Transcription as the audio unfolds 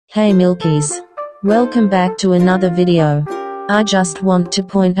Hey Milkies. Welcome back to another video. I just want to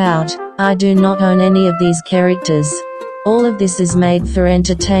point out, I do not own any of these characters. All of this is made for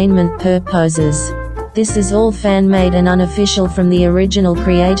entertainment purposes. This is all fan-made and unofficial from the original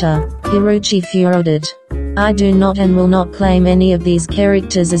creator, Hiroshi Furuta. I do not and will not claim any of these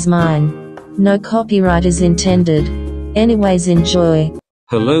characters as mine. No copyright is intended. Anyways, enjoy.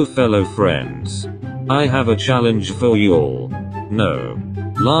 Hello fellow friends. I have a challenge for you all. No.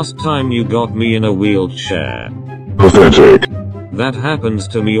 Last time you got me in a wheelchair. Pathetic. That happens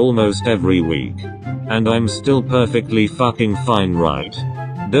to me almost every week. And I'm still perfectly fucking fine, right?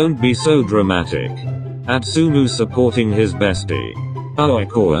 Don't be so dramatic. Atsumu supporting his bestie.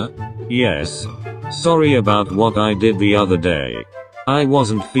 Aoikoa? Yes. Sorry about what I did the other day. I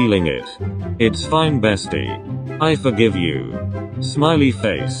wasn't feeling it. It's fine, bestie. I forgive you. Smiley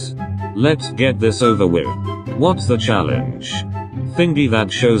face. Let's get this over with. What's the challenge? Thingy that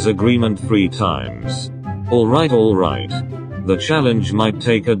shows agreement 3 times. Alright. The challenge might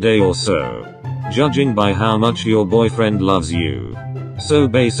take a day or so, judging by how much your boyfriend loves you. So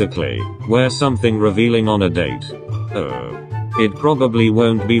basically, wear something revealing on a date. Oh. It probably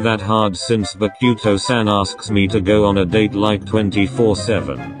won't be that hard since Bakuto-san asks me to go on a date like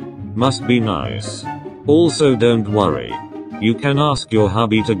 24/7. Must be nice. Also don't worry. You can ask your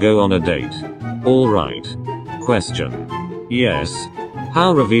hubby to go on a date. Alright. Question. Yes.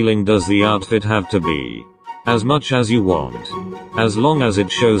 How revealing does the outfit have to be? As much as you want. As long as it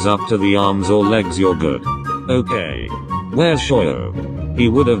shows up to the arms or legs, you're good. Okay. Where's Shoyo? He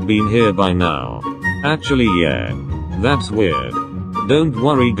would have been here by now. Actually, yeah. That's weird. Don't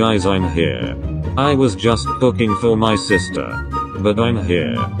worry guys, I'm here. I was just cooking for my sister. But I'm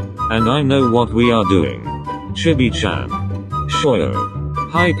here. And I know what we are doing. Chibi-chan. Shoyo.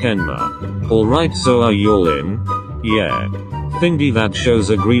 Hi Kenma. Alright, so are you all in? Yeah. Thingy that shows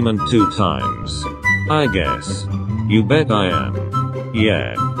agreement 2 times. I guess. You bet I am.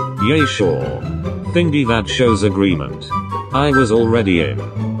 Yeah. Yay, sure. Thingy that shows agreement. I was already in.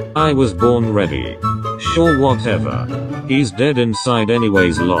 I was born ready. Sure, whatever. He's dead inside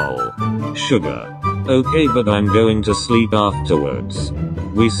anyways, lol. Sugar. Okay, but I'm going to sleep afterwards.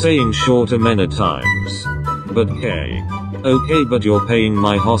 We saying sure to many times. But K. Okay, but you're paying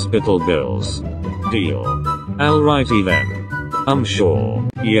my hospital bills. Deal. Alrighty then. I'm sure.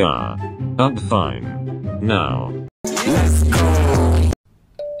 Yeah. Fine. Now. Let's go.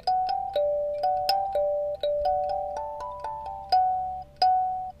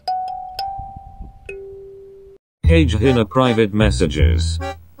 KageHina private messages.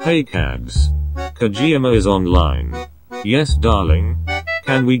 Hey Kags. KageHina is online. Yes darling.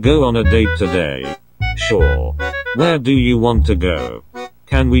 Can we go on a date today? Sure. Where do you want to go?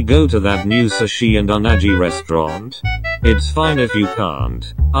 Can we go to that new sushi and unagi restaurant? It's fine if you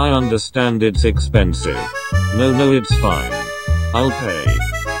can't. I understand it's expensive. No, it's fine. I'll pay.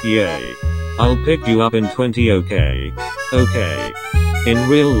 Yay. I'll pick you up in 20, okay? Okay. In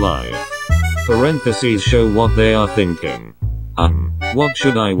real life. Parentheses show what they are thinking. What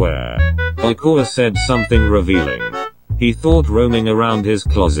should I wear? Aoikoa said something revealing. He thought roaming around his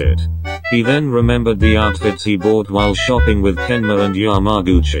closet. He then remembered the outfits he bought while shopping with Kenma and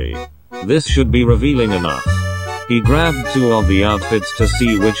Yamaguchi. This should be revealing enough. He grabbed 2 of the outfits to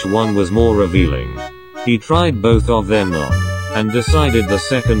see which one was more revealing. He tried both of them on, and decided the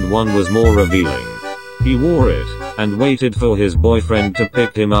second one was more revealing. He wore it, and waited for his boyfriend to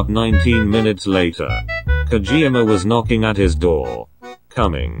pick him up. 19 minutes later. KageHina was knocking at his door.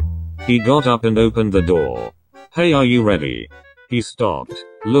 Coming. He got up and opened the door. Hey, are you ready? He stopped,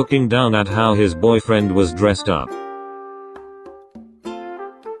 looking down at how his boyfriend was dressed up.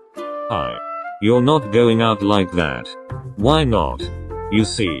 Hi. You're not going out like that. Why not? You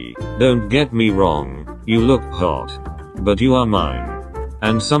see, don't get me wrong, you look hot. But you are mine.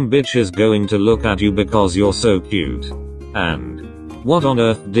 And some bitch is going to look at you because you're so cute. And what on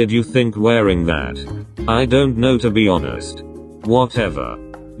earth did you think wearing that? I don't know, to be honest. Whatever.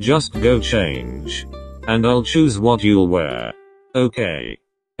 Just go change. And I'll choose what you'll wear. Okay.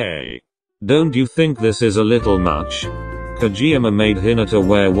 Hey. Don't you think this is a little much? KageHina made Hinata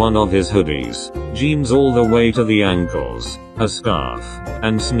wear one of his hoodies, jeans all the way to the ankles, a scarf,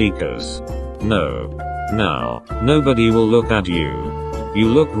 and sneakers. No. Now, nobody will look at you. You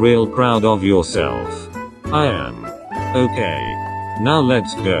look real proud of yourself. I am. Okay. Now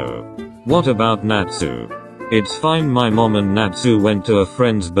let's go. What about Natsu? It's fine, my mom and Natsu went to a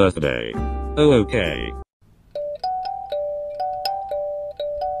friend's birthday. Oh okay.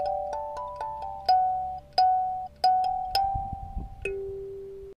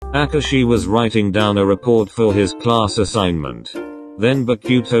 Akashi was writing down a report for his class assignment. Then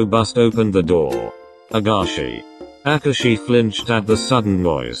Bokuto bust opened the door. Agashi. Akashi flinched at the sudden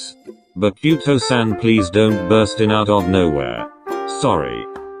noise. Bokuto-san, please don't burst in out of nowhere. Sorry.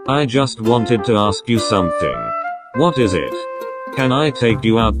 I just wanted to ask you something. What is it? Can I take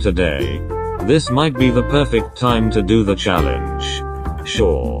you out today? This might be the perfect time to do the challenge.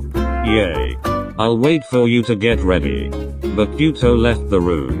 Sure. Yay. I'll wait for you to get ready. Bokuto left the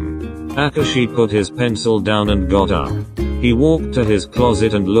room. Akashi put his pencil down and got up. He walked to his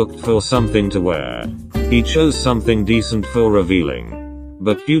closet and looked for something to wear. He chose something decent for revealing.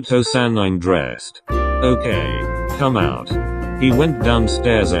 Bokuto-san, I'm dressed. Okay, come out. He went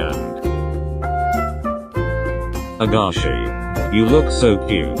downstairs and... Agashi. You look so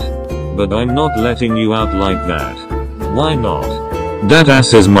cute. But I'm not letting you out like that. Why not? That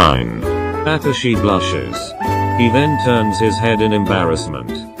ass is mine. Akashi blushes. He then turns his head in embarrassment.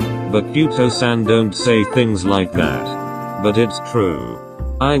 Bokuto-san, don't say things like that. But it's true.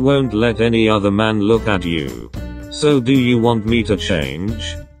 I won't let any other man look at you. So do you want me to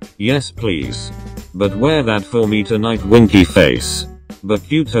change? Yes please. But wear that for me tonight, winky face.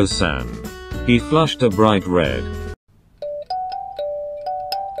 Bokuto-san. He flushed a bright red.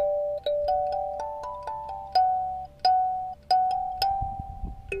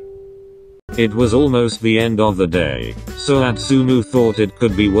 It was almost the end of the day, so Atsumu thought it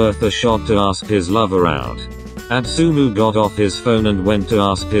could be worth a shot to ask his lover out. Atsumu got off his phone and went to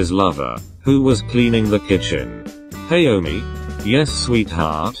ask his lover, who was cleaning the kitchen. Hey Omi? Yes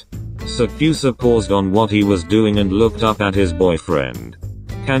sweetheart? Sakusa paused on what he was doing and looked up at his boyfriend.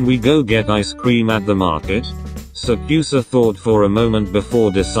 Can we go get ice cream at the market? Sakusa thought for a moment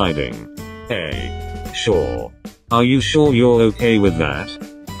before deciding. Hey. Sure. Are you sure you're okay with that?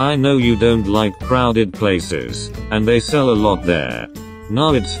 I know you don't like crowded places, and they sell a lot there.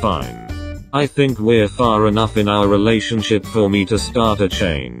 No, it's fine. I think we're far enough in our relationship for me to start a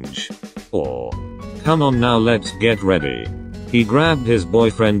change. Or, come on now, let's get ready. He grabbed his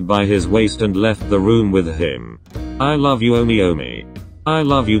boyfriend by his waist and left the room with him. I love you Omi. I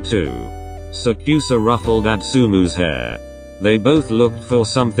love you too. Sakusa ruffled Atsumu's hair. They both looked for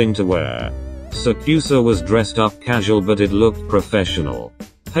something to wear. Sakusa was dressed up casual but it looked professional.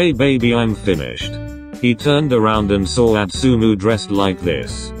 Hey baby, I'm finished. He turned around and saw Atsumu dressed like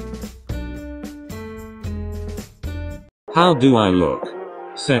this. How do I look?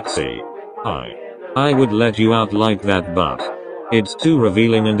 Sexy. I would let you out like that, but it's too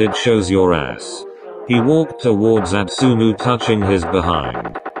revealing and it shows your ass. He walked towards Atsumu, touching his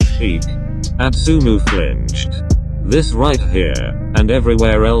behind. Eek. Atsumu flinched. This right here, and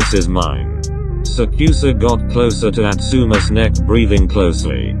everywhere else is mine. Sakusa got closer to Atsuma's neck, breathing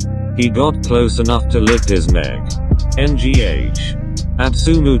closely. He got close enough to lick his neck. NGH.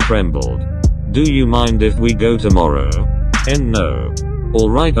 Atsumu trembled. Do you mind if we go tomorrow? No.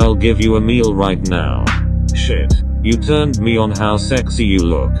 Alright, I'll give you a meal right now. Shit. You turned me on, how sexy you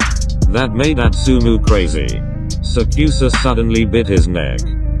look. That made Atsumu crazy. Sakusa suddenly bit his neck.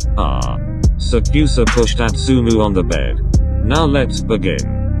 Sakusa pushed Atsumu on the bed. Now let's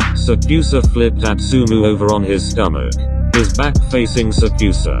begin. Sakusa flipped Atsumu over on his stomach. His back facing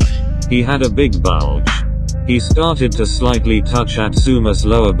Sakusa. He had a big bulge. He started to slightly touch Atsuma's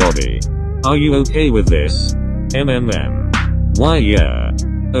lower body. Are you okay with this? Why yeah.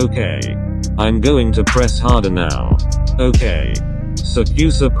 Okay. I'm going to press harder now. Okay.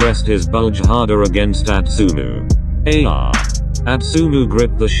 Sakusa pressed his bulge harder against Atsumu. Atsumu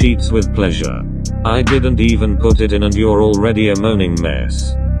gripped the sheets with pleasure. I didn't even put it in and you're already a moaning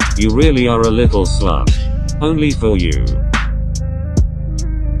mess. You really are a little slut. Only for you.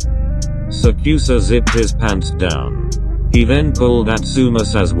 Sakusa zipped his pants down. He then pulled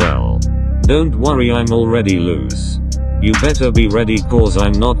Atsuma's as well. Don't worry, I'm already loose. You better be ready cause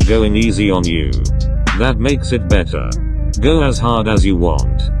I'm not going easy on you. That makes it better. Go as hard as you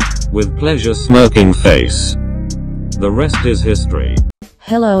want. With pleasure, smirking face. The rest is history.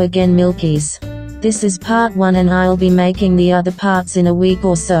 Hello again Milkies. This is part 1 and I'll be making the other parts in a week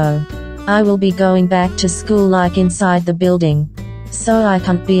or so. I will be going back to school like inside the building. So I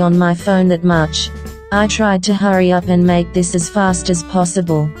can't be on my phone that much. I tried to hurry up and make this as fast as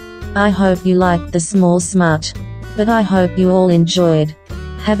possible. I hope you liked the small smut. But I hope you all enjoyed.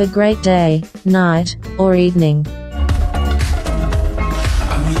 Have a great day, night, or evening.